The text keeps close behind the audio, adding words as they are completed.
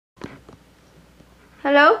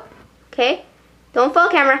Hello? Okay. Don't fall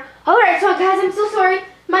camera. Alright, so guys, I'm so sorry.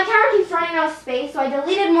 My camera keeps running out of space, so I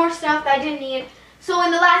deleted more stuff that I didn't need. So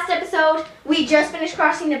in the last episode, we just finished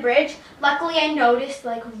crossing the bridge. Luckily, I noticed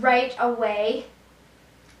like right away.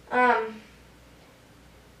 Yeah,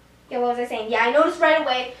 what was I saying? Yeah, I noticed right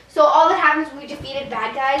away. So all that happens when we defeated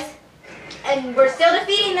bad guys, and we're still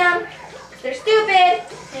defeating them. They're stupid.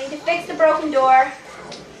 I need to fix the broken door.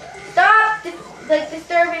 Stop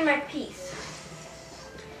disturbing my peace.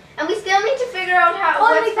 And we still need to figure out how.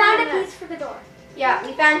 Oh, we found a piece for the door. Yeah,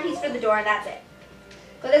 we found a piece for the door, and that's it.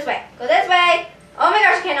 Go this way. Go this way. Oh my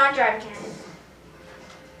gosh, I cannot drive a cannon.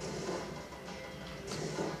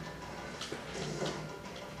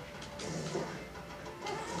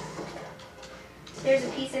 There's a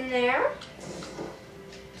piece in there.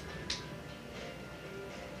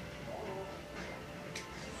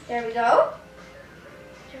 There we go.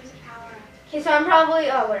 There's a power up. Okay, so I'm probably,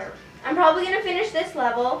 whatever. I'm probably going to finish this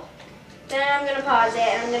level. Then I'm going to pause it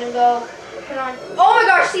and I'm going to go put on. Oh my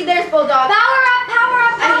gosh, see, there's Bulldog. Power up, power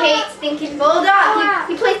up, power I hate stinking Bulldog.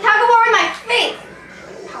 He plays tug of war in my face.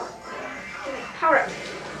 Power up.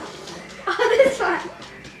 Oh, this one.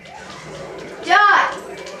 Die.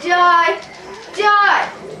 Die. Die.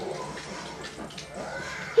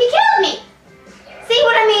 He killed me. See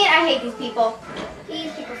what I mean? I hate these people.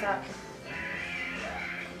 These people suck.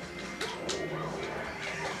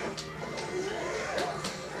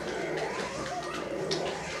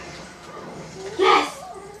 Yes!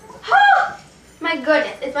 Oh, my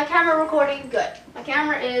goodness. Is my camera recording? Good. My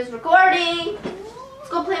camera is recording. Let's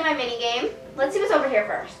go play my mini game. Let's see what's over here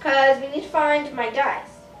first, because we need to find my dice.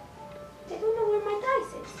 I don't know where my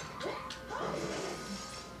dice is.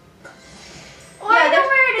 Oh, Yeah, I know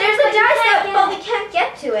where it there's is, a but you dice can't that, get well, it. we can't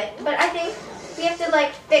get to it, but I think we have to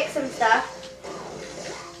like fix some stuff.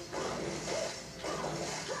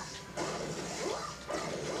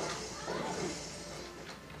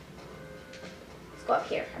 Let's go up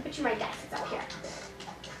here. I bet you my dice is up here.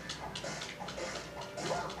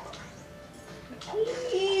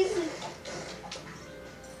 Please.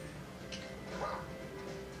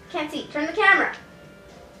 Can't see. Turn the camera.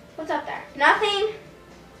 What's up there? Nothing.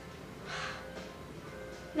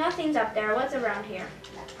 Nothing's up there. What's around here?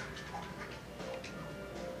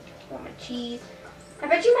 I want my cheese. I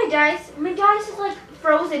bet you my dice is like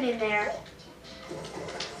frozen in there.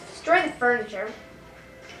 Destroy the furniture.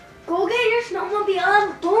 Go get your snowmobile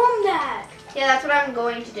and boom that. Yeah, that's what I'm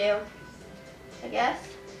going to do. I guess.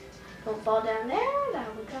 Don't fall down there.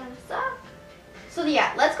 That would kind of suck. So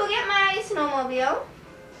yeah, let's go get my snowmobile.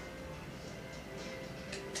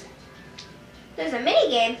 There's a mini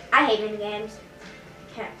game. I hate mini games.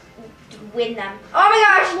 Can't win them. Oh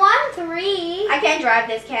my gosh! 1-3. I can't drive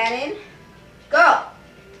this cannon. Go.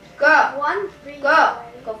 Go. 1-3. Go.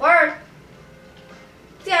 Go forward.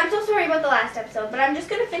 See, I'm so sorry about the last episode, but I'm just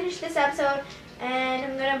going to finish this episode, and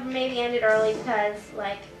I'm going to maybe end it early because,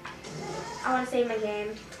 like, I want to save my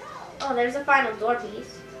game. Oh, there's a final door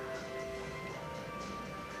piece.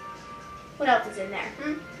 What else is in there?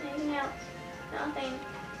 Anything else? Nothing.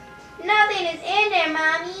 Nothing is in there,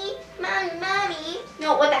 Mommy. Mommy, Mommy.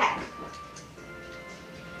 No, what the heck?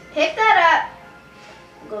 Pick that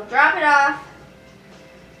up. Go drop it off.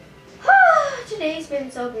 Today's been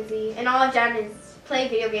so busy, and all I've done is play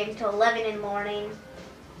video games till 11 in the morning.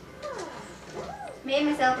 Made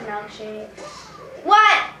myself a milkshake.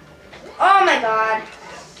 What? Oh my god.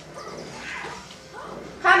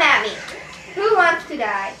 Come at me. Who wants to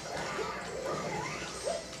die?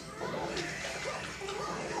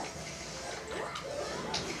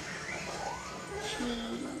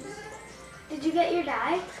 Did you get your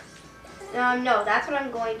die? No, that's what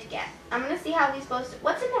I'm going to get. I'm going to see how these supposed to...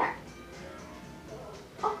 What's in there?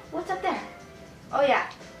 Oh, what's up there? Oh, yeah.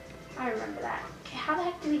 I remember that. Okay, how the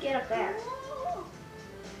heck do we get up there?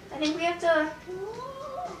 I think we have to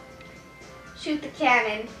shoot the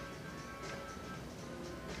cannon.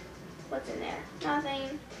 What's in there?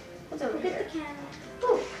 Nothing. What's over Look here? at the cannon.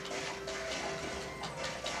 Ooh.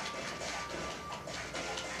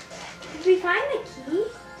 Did we find the key?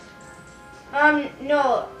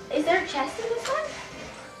 No. Is there a chest in this one?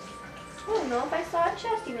 I don't know if I saw a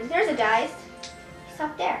chest even. There's a dice. He's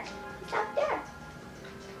up there. He's up there.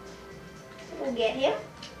 We'll get him.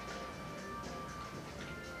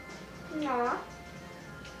 No.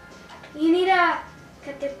 You need a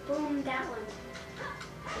cut the boom that one.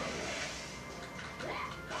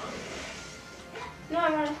 No,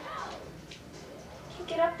 I wanna. Can't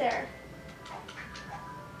get up there.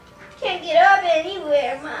 Can't get up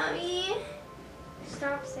anywhere, Mommy.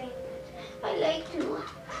 Stop saying that. I like to.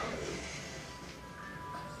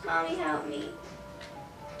 Mommy, help me.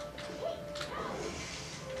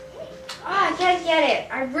 can't get it.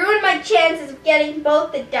 I ruined my chances of getting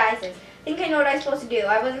both the dice. I think I know what I'm supposed to do.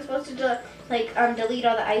 I wasn't supposed to delete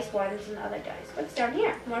all the ice ones and the other dice. What's down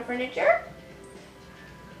here? More furniture?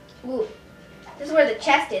 Ooh. This is where the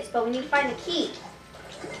chest is, but we need to find the key.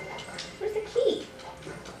 Where's the key?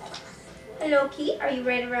 Hello, key. Are you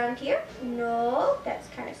right around here? No, that's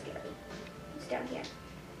kind of scary. It's down here.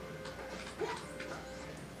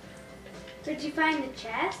 Did you find the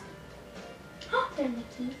chest? Oh, there's the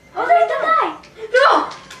key. Oh, there's the guy. No!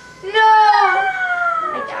 No!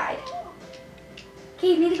 I died.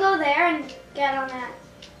 Okay, you need to go there and get on that.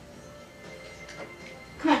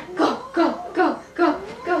 Come on, go, go, go, go,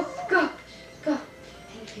 go, go, go.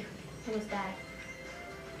 Thank you. I almost died.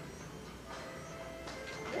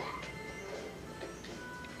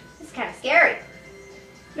 This is kind of scary.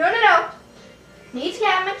 No, no, no. Need to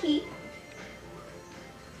have my key.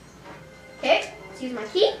 Okay, let's use my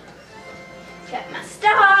key. Get my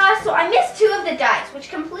star. So I missed 2 of the dice, which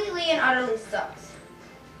completely and utterly sucks.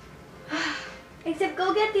 Except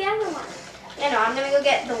go get the other one. Yeah, no, I'm gonna go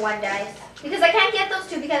get the 1 dice. Because I can't get those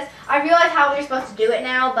 2 because I realize how we're supposed to do it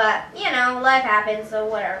now, but, you know, life happens, so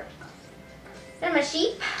whatever. There's my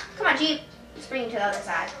sheep. Come on, sheep. Let's bring you to the other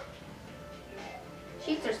side.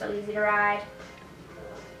 Sheeps are so easy to ride.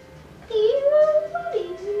 Get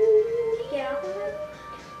off of it.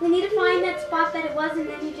 We need to find that spot that it was and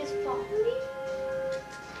then you just fall.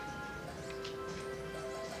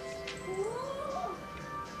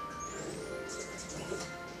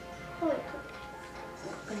 Holy crap.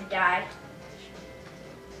 I'm gonna die.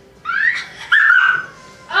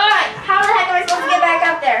 Alright, how the heck am I supposed to get back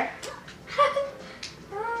up there?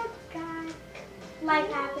 Oh, God. Life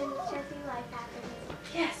happens, Jesse. Life happens.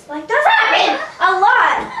 Yes, like does happen a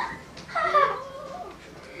lot.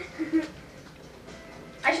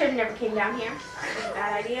 I should have never came down here. That was a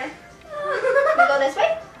bad idea. Can we go this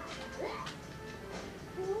way?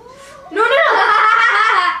 No, no, no!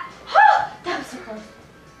 That was so close.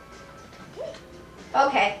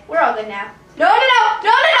 Okay, we're all good now. No, no, no!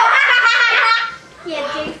 No, no, no!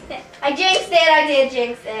 Yeah, jinxed it. I jinxed it. I did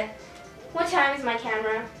jinx it. What time is my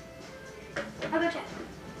camera? I'll go check.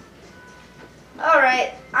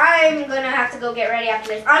 Alright, I'm gonna have to go get ready after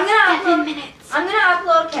this. I'm gonna 7 upload. minutes. I'm gonna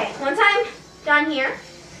upload. Okay, once I'm done here,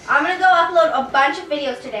 I'm gonna go upload a bunch of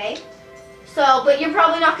videos today. So, but you're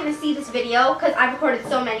probably not gonna see this video because I recorded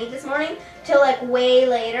so many this morning till like way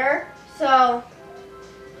later. So,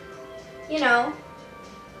 you know.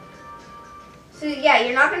 So yeah,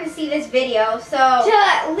 you're not gonna see this video. So Till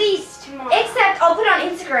at least tomorrow. except I'll put it on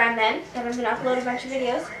Instagram then. That I'm gonna upload a bunch of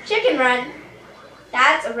videos. Chicken Run.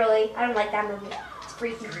 That's a really, I don't like that movie. It's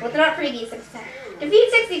freaky. Well, they're not freaky. It's like, defeat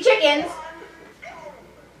 60 chickens.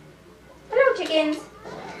 Hello, chickens.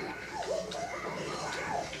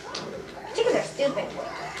 Chickens are stupid.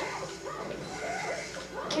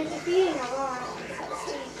 You're defeating a lot.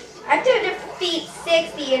 I have to defeat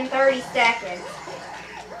 60 in 30 seconds.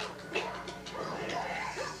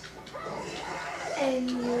 And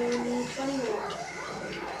you need 20 more.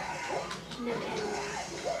 No, 10 more.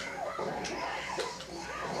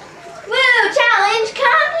 Woo! Challenge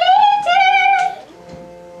completed!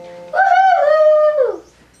 Woohoo!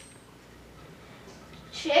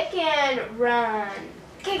 Chicken Run.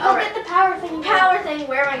 Okay, go Alright. get the power thing. Power thing.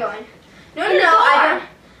 Where am I going? No, no, In the no. car.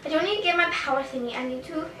 I don't need to get my power thingy. I need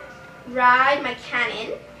to ride my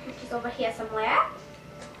cannon, which is over here somewhere.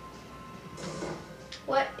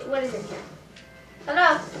 What is in here?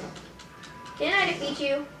 Hello? Didn't I defeat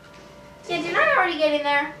you? Yeah, didn't I already get in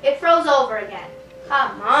there? It froze over again.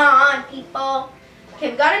 Come on, people.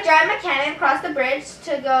 Okay, we gotta drive my cannon across the bridge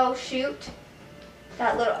to go shoot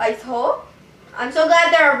that little ice hole. I'm so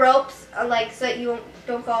glad there are ropes, like, so that you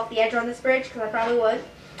don't fall off the edge on this bridge, because I probably would.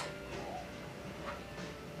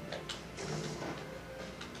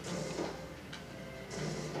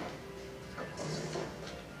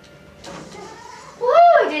 Woo,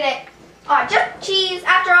 I did it. Oh, just cheese.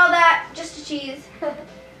 After all that, just a cheese. Okay,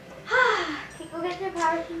 go get the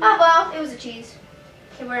power thing. Oh, well, it was a cheese.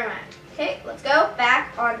 Okay, where am I? Okay, let's go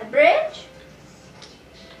back on the bridge.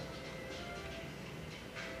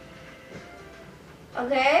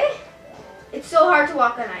 Okay. It's so hard to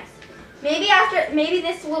walk on ice. Maybe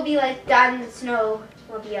this will be like done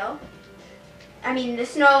snowmobile. I mean the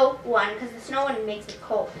snow one, because the snow one makes me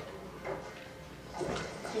cold.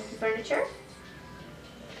 Take some furniture.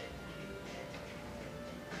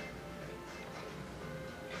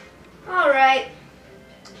 Alright.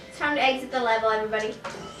 It's time to exit the level, everybody.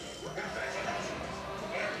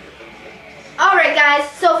 Alright guys,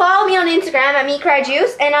 so follow me on Instagram at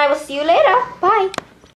criers, and I will see you later. Bye.